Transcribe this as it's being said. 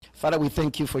Father, we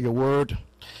thank you for your word.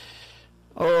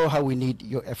 Oh, how we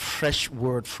need a fresh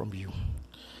word from you.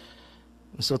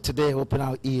 And so today, open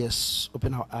our ears,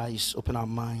 open our eyes, open our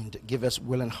mind. Give us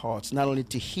willing hearts, not only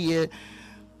to hear,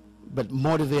 but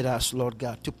motivate us, Lord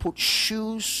God, to put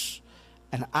shoes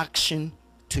and action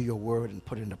to your word and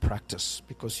put it into practice.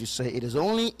 Because you say it is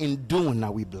only in doing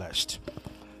that we blessed.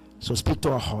 So speak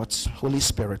to our hearts, Holy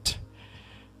Spirit,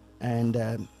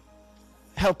 and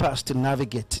help us to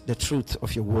navigate the truth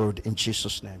of your word in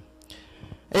Jesus' name.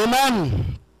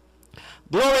 Amen.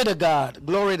 Glory to God.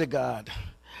 Glory to God.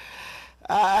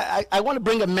 I want to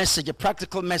bring a message, a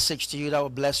practical message to you that will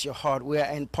bless your heart. We are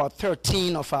in part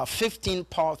 13 of our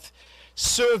 15-part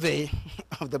survey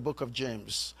of the book of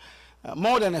James.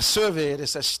 More than a survey, it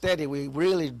is a study. We're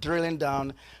really drilling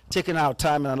down, taking our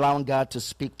time and allowing God to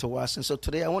speak to us. And so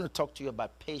today I want to talk to you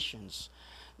about patience,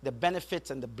 the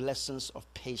benefits and the blessings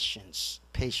of patience.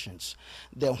 Patience.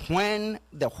 The when,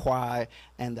 the why,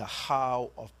 and the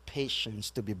how of patience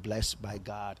to be blessed by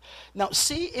God. Now,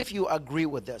 see if you agree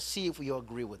with this. See if you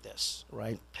agree with this,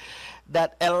 right?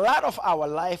 That a lot of our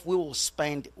life we will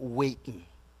spend waiting,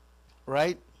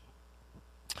 right?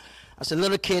 As a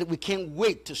little kid, we can't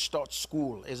wait to start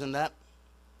school, isn't that?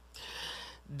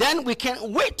 Then we can't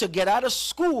wait to get out of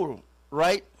school,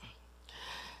 right?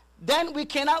 Then we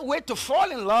cannot wait to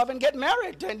fall in love and get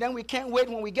married. And then we can't wait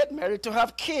when we get married to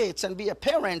have kids and be a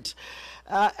parent.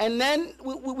 And then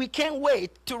we can't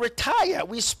wait to retire.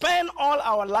 We spend all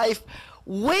our life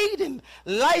waiting.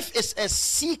 Life is a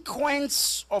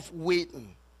sequence of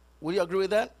waiting. Would you agree with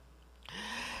that?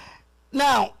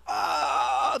 Now,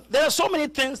 there are so many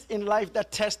things in life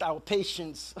that test our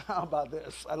patience. How about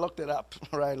this? I looked it up,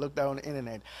 right? I looked down on the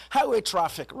internet. Highway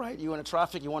traffic, right? You're in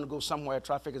traffic, you want to go somewhere,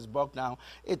 traffic is bogged down.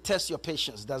 It tests your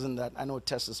patience, doesn't that? I know it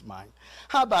tests mine.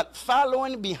 How about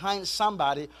following behind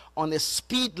somebody on the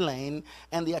speed lane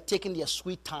and they are taking their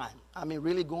sweet time? I mean,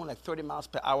 really going like 30 miles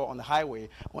per hour on the highway,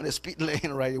 on the speed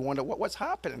lane, right? You wonder what's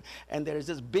happening. And there is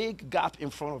this big gap in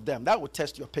front of them. That would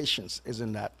test your patience,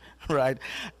 isn't that? Right?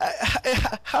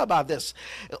 How about this?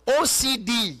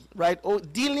 OCD, right?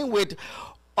 Dealing with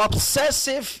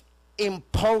obsessive,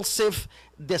 impulsive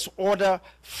disorder,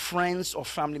 friends or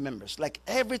family members. Like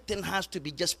everything has to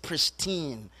be just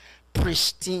pristine,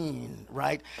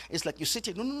 right? It's like you sit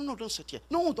here, no, don't sit here.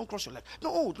 No, don't cross your leg.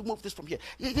 No, don't move this from here.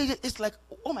 It's like,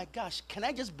 oh my gosh, can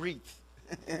I just breathe?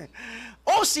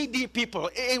 OCD people,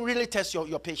 it really tests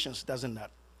your patience, doesn't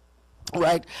that?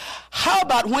 Right? How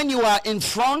about when you are in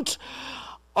front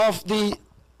of the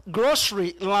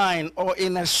grocery line or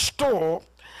in a store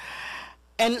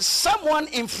and someone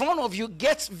in front of you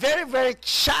gets very, very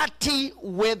chatty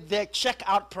with the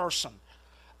checkout person?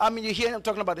 I mean, you hear them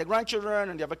talking about their grandchildren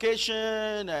and their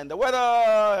vacation and the weather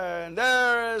and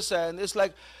theirs, and it's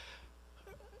like,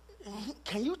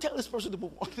 can you tell this person to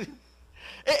move on?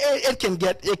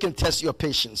 it can test your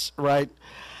patience, right?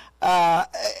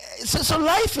 So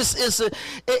life is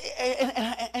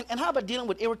and how about dealing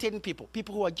with irritating people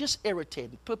who are just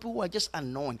irritating, people who are just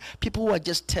annoying, people who are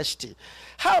just testy?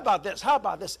 How about this?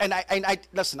 And I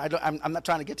listen, I'm not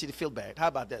trying to get you to feel bad. How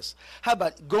about this? How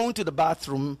about going to the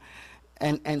bathroom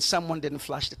and someone didn't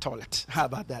flush the toilet? How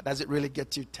about that? Does it really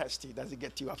get you testy? Does it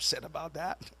get you upset about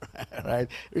that? Right?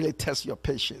 Really test your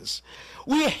patience.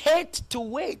 We hate to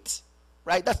wait.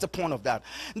 Right? That's the point of that.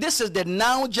 This is the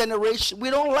now generation.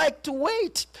 We don't like to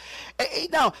wait.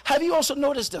 Now, have you also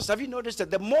noticed this? Have you noticed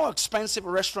that the more expensive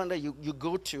restaurant that you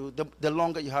go to, the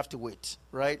longer you have to wait,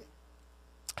 right?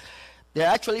 There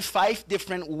are actually 5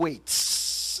 different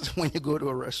waits when you go to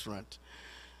a restaurant.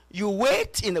 You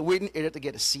wait in the waiting area to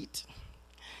get a seat.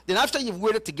 Then after you've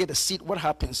waited to get a seat, what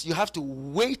happens? You have to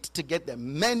wait to get the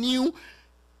menu,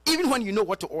 even when you know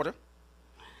what to order.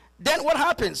 Then what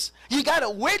happens? You got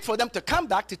to wait for them to come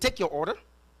back to take your order,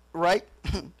 right?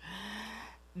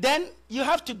 Then you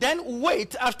have to then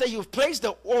wait after you've placed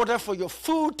the order for your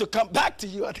food to come back to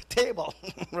you at the table,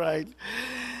 right?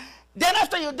 Then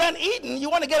after you're done eating, you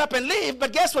want to get up and leave,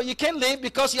 but guess what? You can't leave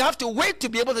because you have to wait to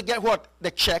be able to get what? The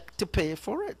check to pay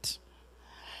for it.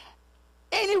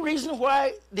 Any reason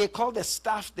why they call the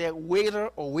staff their waiter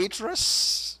or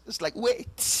waitress? It's like,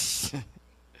 wait.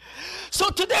 So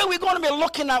today we're going to be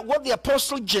looking at what the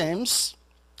Apostle James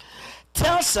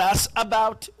tells us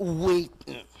about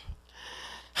waiting.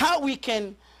 How we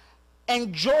can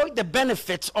enjoy the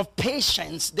benefits of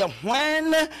patience, the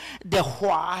when, the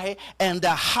why, and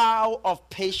the how of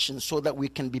patience so that we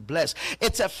can be blessed.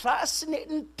 It's a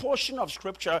fascinating portion of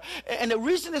scripture, and the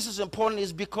reason this is important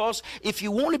is because if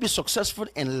you want to be successful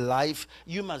in life,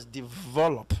 you must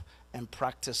develop and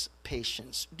practice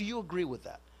patience. Do you agree with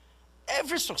that?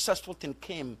 Every successful thing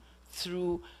came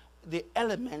through the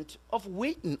element of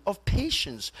waiting, of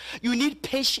patience. You need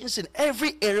patience in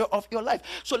every area of your life.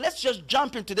 So let's just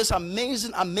jump into this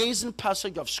amazing, amazing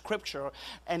passage of scripture,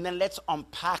 and then let's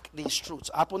unpack these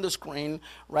truths. Up on the screen,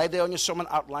 right there on your sermon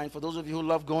outline. For those of you who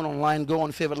love going online, go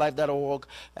on favoritelife.org.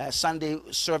 Sunday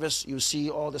service, you see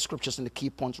all the scriptures and the key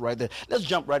points right there. Let's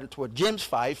jump right into it. James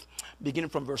 5, beginning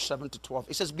from verse 7 to 12.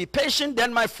 It says, "Be patient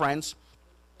then, my friends,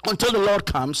 until the Lord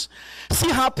comes. See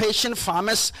how patient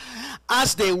farmers,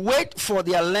 as they wait for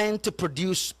their land to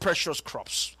produce precious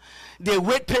crops. They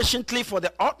wait patiently for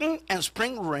the autumn and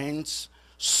spring rains.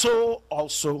 So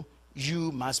also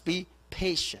you must be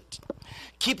patient.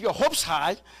 Keep your hopes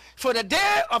high, for the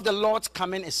day of the Lord's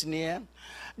coming is near.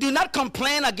 Do not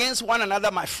complain against one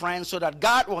another, my friends, so that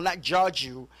God will not judge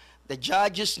you. The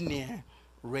judge is near,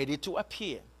 ready to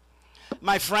appear.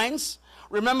 My friends,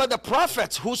 remember the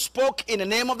prophets who spoke in the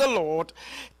name of the Lord.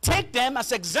 Take them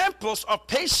as examples of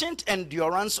patient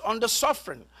endurance under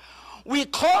suffering. We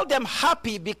call them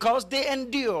happy because they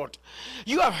endured.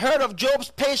 You have heard of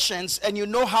Job's patience, and you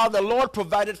know how the Lord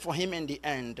provided for him in the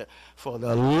end. For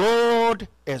the Lord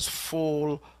is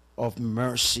full of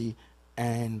mercy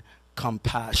and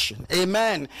compassion."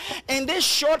 Amen. In this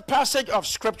short passage of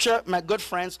scripture, my good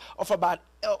friends, of about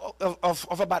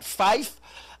 5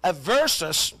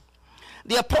 verses,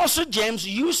 the Apostle James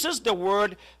uses the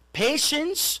word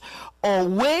patience or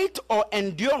wait or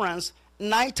endurance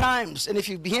 9 times. And if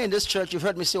you've been here in this church, you've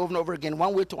heard me say over and over again,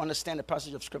 one way to understand the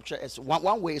passage of scripture is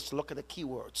one way is to look at the key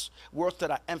words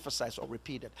that are emphasized or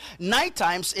repeated. 9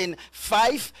 times in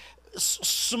 5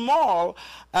 small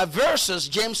verses,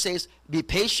 James says, be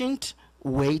patient,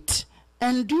 wait,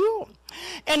 endure.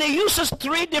 And he uses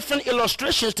 3 different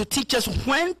illustrations to teach us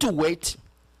when to wait,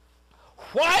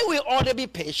 why we ought to be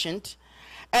patient,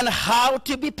 and how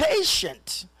to be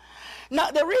patient. Now,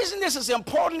 the reason this is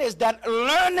important is that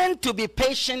learning to be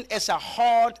patient is a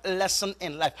hard lesson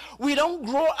in life. We don't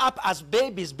grow up as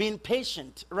babies being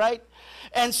patient, right?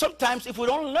 And sometimes if we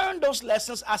don't learn those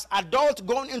lessons as adults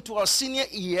going into our senior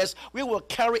years, we will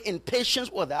carry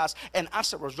impatience with us, and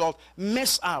as a result,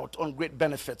 miss out on great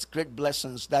benefits, great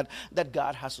blessings that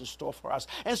God has in store for us.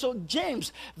 And so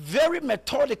James, very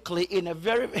methodically, in a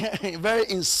very, very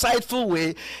insightful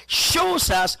way, shows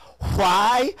us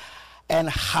why and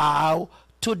how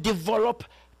to develop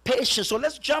patience. So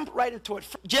let's jump right into it.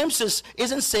 James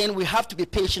isn't saying we have to be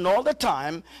patient all the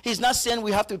time. He's not saying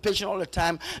we have to be patient all the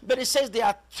time. But he says there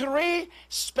are 3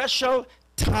 special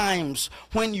times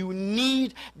when you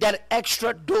need that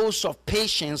extra dose of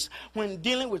patience when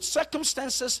dealing with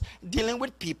circumstances, dealing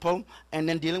with people, and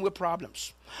then dealing with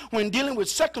problems. When dealing with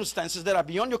circumstances that are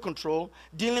beyond your control,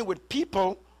 dealing with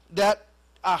people that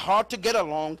are hard to get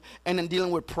along, and then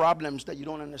dealing with problems that you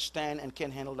don't understand and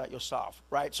can't handle that yourself,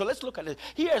 right? So let's look at it.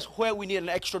 Here's where we need an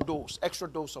extra dose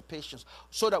of patience,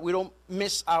 so that we don't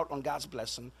miss out on God's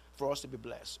blessing for us to be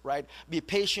blessed, right? Be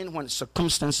patient when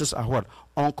circumstances are what?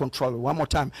 Uncontrollable. One more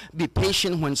time. Be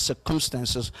patient when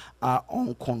circumstances are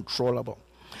uncontrollable.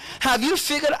 Have you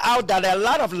figured out that a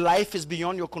lot of life is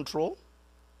beyond your control?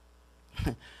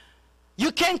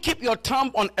 You can't keep your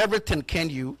thumb on everything,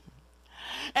 can you?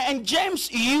 And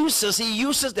James uses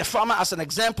the farmer as an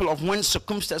example of when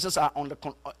circumstances are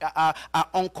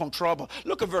uncontrollable.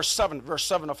 Look at verse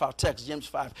 7 of our text, James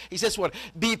 5. He says what?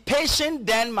 Be patient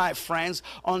then, my friends,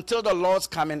 until the Lord's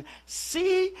coming.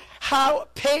 See how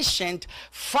patient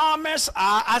farmers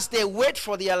are as they wait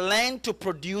for their land to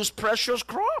produce precious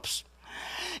crops.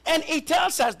 And he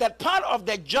tells us that part of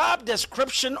the job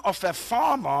description of a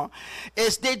farmer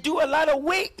is they do a lot of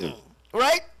waiting.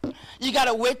 Right? You got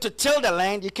to wait to till the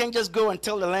land. You can't just go and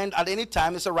till the land at any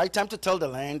time. It's the right time to till the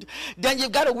land. Then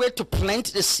you've got to wait to plant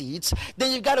the seeds.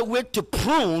 Then you've got to wait to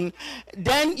prune.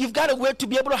 Then you've got to wait to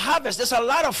be able to harvest. There's a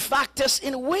lot of factors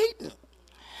in waiting.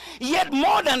 Yet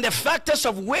more than the factors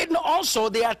of waiting, also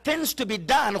there are things to be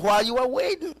done while you are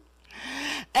waiting.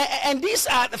 And these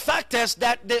are the factors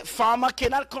that the farmer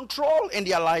cannot control in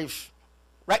their life.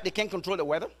 Right? They can't control the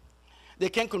weather. They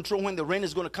can't control when the rain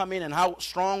is going to come in and how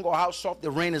strong or how soft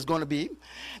the rain is going to be.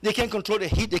 They can't control the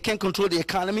heat. They can't control the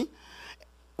economy.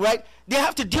 Right? They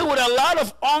have to deal with a lot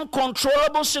of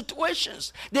uncontrollable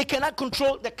situations. They cannot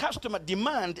control the customer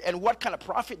demand and what kind of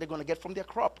profit they're going to get from their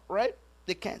crop. Right?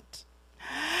 They can't.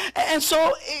 And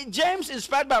so James,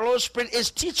 inspired by the Holy Spirit, is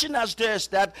teaching us this,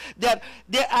 that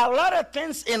there are a lot of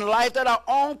things in life that are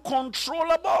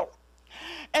uncontrollable.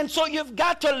 And so you've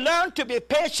got to learn to be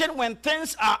patient when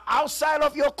things are outside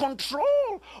of your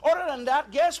control. Other than that,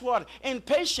 guess what?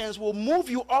 Impatience will move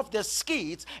you off the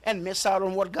skis and miss out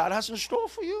on what God has in store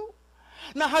for you.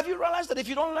 Now, have you realized that if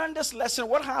you don't learn this lesson,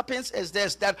 what happens is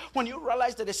this, that when you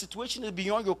realize that the situation is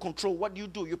beyond your control, what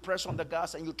do? You press on the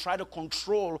gas and you try to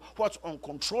control what's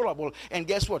uncontrollable. And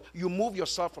guess what? You move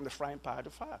yourself from the frying pan to the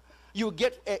fire.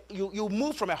 You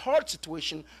move from a hard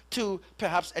situation to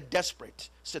perhaps a desperate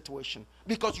situation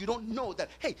because you don't know that,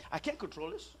 hey, I can't control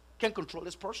this. Can't control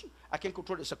this person. I can't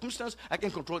control the circumstance. I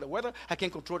can't control the weather. I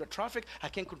can't control the traffic. I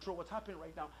can't control what's happening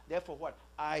right now. Therefore, what?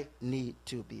 I need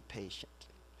to be patient.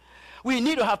 We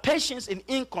need to have patience in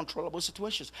uncontrollable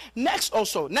situations. Next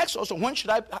also, when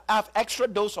should I have extra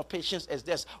dose of patience is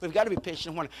this. We've got to be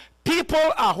patient when people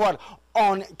are what?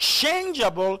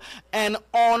 Unchangeable and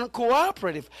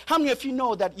uncooperative. How many of you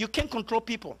know that you can't control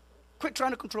people? Quit trying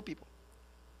to control people.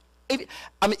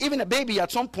 Even a baby,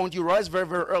 at some point, you realize very,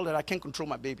 very early that I can't control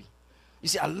my baby. You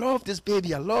say, I love this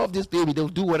baby. I love this baby. They'll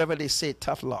do whatever they say.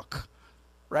 Tough luck.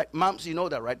 Right? Moms, you know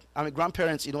that, right?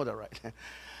 Grandparents, you know that, right?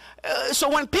 So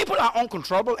when people are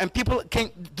uncontrollable and people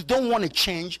don't want to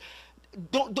change,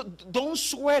 don't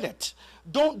sweat it.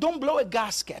 Don't blow a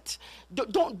gasket.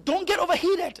 Don't get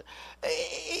overheated.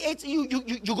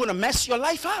 You're going to mess your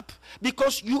life up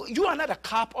because you are not a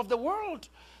cop of the world.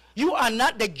 You are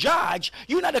not the judge.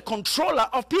 You're not the controller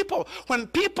of people. When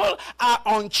people are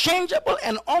unchangeable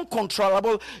and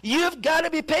uncontrollable, you've got to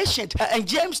be patient. And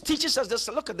James teaches us this.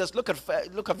 Look at this. Look at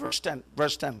verse 10.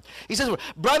 Verse 10. He says,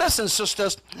 brothers and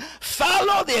sisters,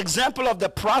 follow the example of the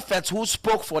prophets who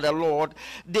spoke for the Lord.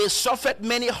 They suffered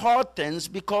many hard things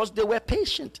because they were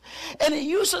patient. And he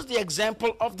uses the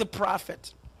example of the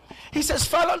prophet. He says,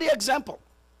 follow the example.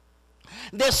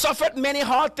 They suffered many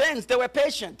hard things. They were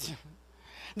patient.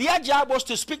 Their job was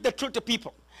to speak the truth to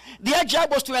people. Their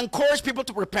job was to encourage people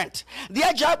to repent.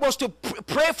 Their job was to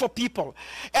pray for people.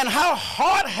 And how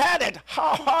hard-headed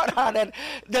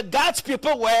the God's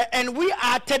people were, and we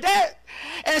are today.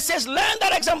 And it says, learn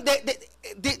that example.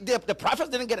 The prophets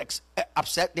didn't get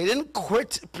upset. They didn't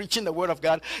quit preaching the word of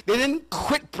God. They didn't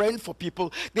quit praying for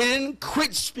people. They didn't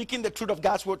quit speaking the truth of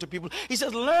God's word to people. He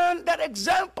says, learn that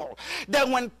example. That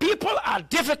when people are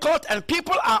difficult and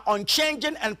people are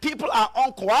unchanging and people are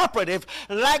uncooperative,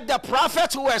 like the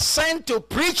prophets who were sent to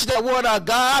preach the word of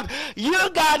God, you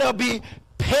gotta be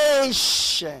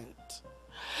patient.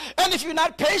 And if you're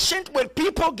not patient with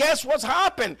people, guess what's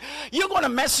happened? You're going to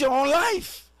mess your own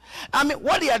life.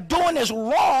 What they are doing is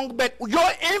wrong, but your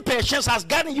impatience has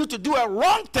gotten you to do a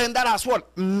wrong thing that has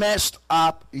what? Messed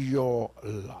up your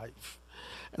life.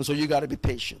 And so you got to be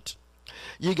patient.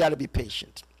 You got to be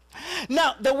patient.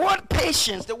 Now, the word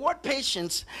patience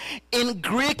in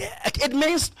Greek, it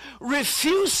means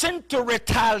refusing to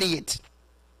retaliate.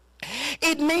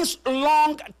 It means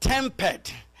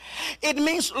long-tempered. It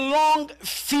means long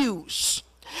fuse.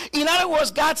 In other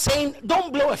words, God's saying,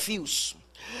 don't blow a fuse.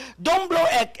 Don't blow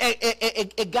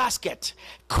a gasket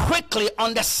quickly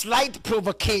on the slight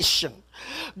provocation.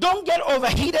 Don't get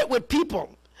overheated with people.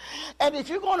 And if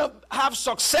you're going to have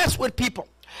success with people,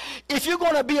 if you're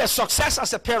going to be a success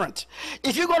as a parent,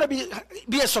 if you're going to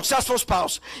be a successful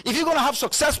spouse, if you're going to have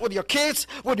success with your kids,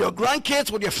 with your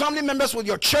grandkids, with your family members, with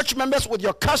your church members, with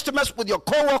your customers, with your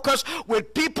co-workers,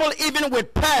 with people, even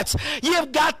with pets,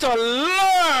 you've got to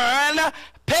learn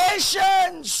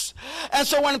patience. And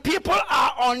so when people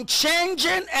are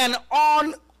unchanging and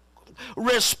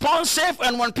unresponsive,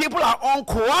 and when people are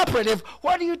uncooperative,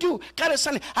 what do? God is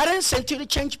saying, I didn't send you to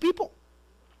change people.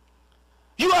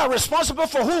 You are responsible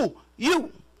for who?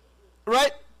 You.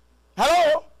 Right?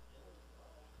 Hello?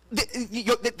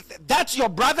 That's your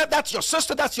brother, that's your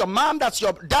sister, that's your mom, that's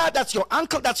your dad, that's your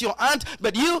uncle, that's your aunt.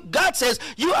 But you, God says,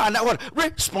 you are not what?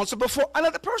 Responsible for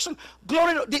another person.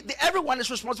 Glory to everyone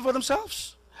is responsible for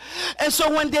themselves. And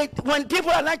so when people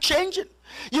are not changing,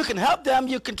 you can help them,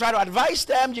 you can try to advise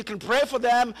them, you can pray for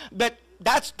them, but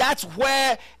that's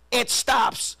where it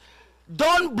stops.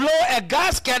 Don't blow a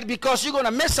gasket because you're going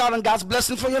to miss out on God's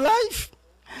blessing for your life.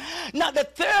 Now, the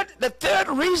third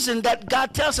reason that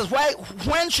God tells us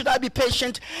when should I be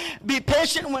patient? Be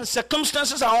patient when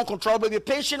circumstances are uncontrollable. Be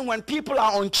patient when people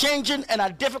are unchanging and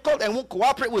are difficult and won't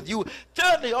cooperate with you.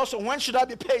 Thirdly, also, when should I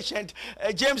be patient?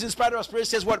 James, inspired of spirit,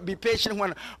 says what? Be patient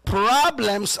when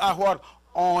problems are what?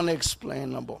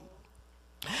 Unexplainable.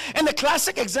 And the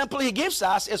classic example he gives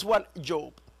us is what?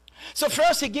 Job. So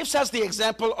first he gives us the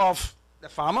example of the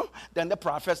farmer, then the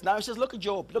prophets. Now he says, look at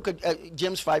Job. Look at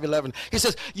James 5:11. He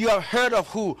says, you have heard of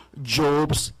who?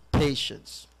 Job's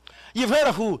patience. You've heard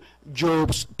of who?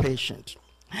 Job's patience.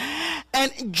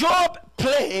 And Job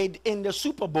played in the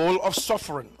Super Bowl of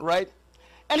suffering, right?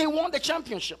 And he won the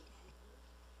championship.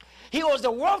 He was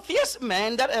the wealthiest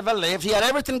man that ever lived. He had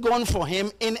everything going for him.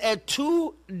 In a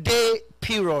 2-day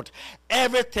period,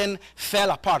 everything fell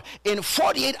apart. In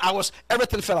 48 hours,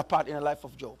 everything fell apart in the life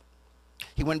of Job.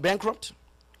 He went bankrupt.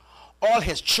 All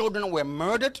his children were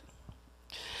murdered.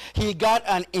 He got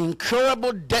an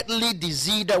incurable, deadly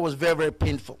disease that was very, very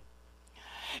painful.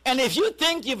 And if you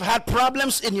think you've had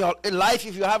problems in your life,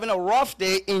 if you're having a rough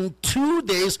day, in 2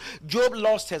 days, Job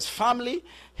lost his family,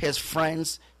 his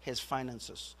friends, his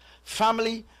finances.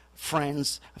 Family,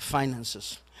 friends,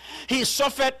 finances. He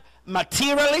suffered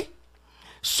materially,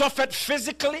 suffered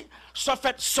physically,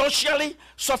 suffered socially,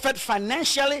 suffered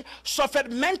financially,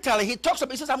 suffered mentally. He talks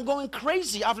about, he says, I'm going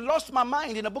crazy. I've lost my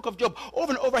mind. In the book of Job,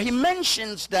 over and over, he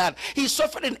mentions that. He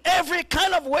suffered in every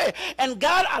kind of way. And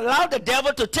God allowed the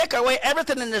devil to take away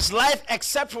everything in his life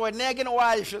except for a nagging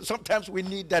wife. Sometimes we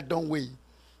need that, don't we?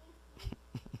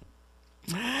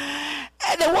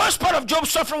 And the worst part of Job's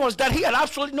suffering was that he had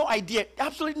absolutely no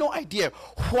idea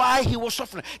why he was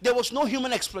suffering. There was no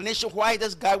human explanation why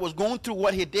this guy was going through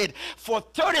what he did. For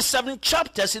 37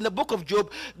 chapters in the book of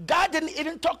Job, God didn't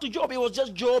even talk to Job. It was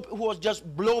just Job who was just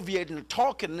bloviating,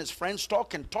 talking, and his friends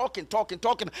talking,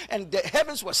 and the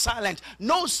heavens were silent.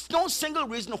 No single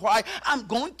reason why I'm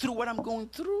going through what I'm going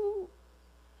through.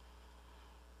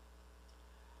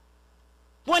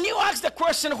 When you ask the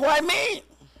question, why me?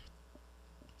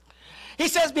 He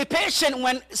says, be patient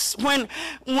when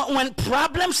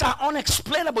problems are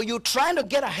unexplainable. You're trying to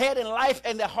get ahead in life,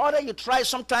 and the harder you try,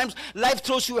 sometimes life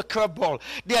throws you a curveball.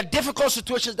 There are difficult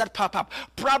situations that pop up.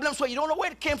 Problems where you don't know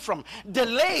where it came from.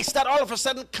 Delays that all of a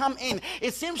sudden come in.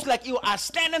 It seems like you are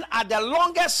standing at the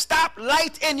longest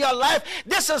stoplight in your life.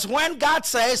 This is when God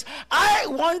says, I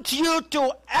want you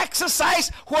to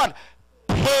exercise what?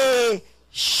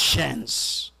 Patience.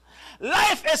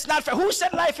 Life is not fair. Who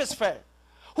said life is fair?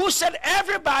 Who said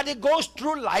everybody goes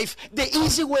through life the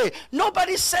easy way?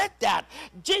 Nobody said that.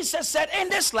 Jesus said, in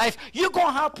this life, you're going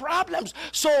to have problems.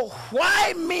 So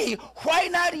why me? Why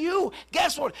not you?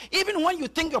 Guess what? Even when you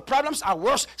think your problems are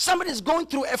worse, somebody's going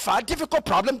through a far difficult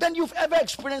problem than you've ever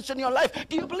experienced in your life.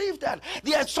 Do you believe that?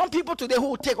 There are some people today who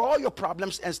will take all your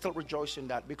problems and still rejoice in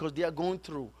that because they are going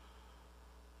through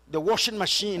the washing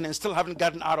machine and still haven't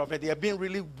gotten out of it. They are being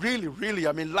really,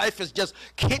 I mean, life is just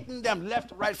hitting them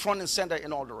left, right, front, and center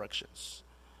in all directions.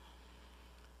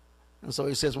 And so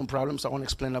he says when problems are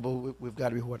unexplainable, we've got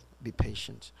to be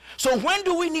patient. So when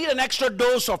do we need an extra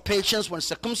dose of patience? When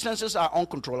circumstances are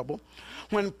uncontrollable,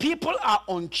 when people are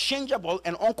unchangeable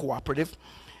and uncooperative,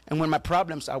 and when my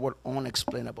problems are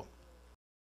unexplainable.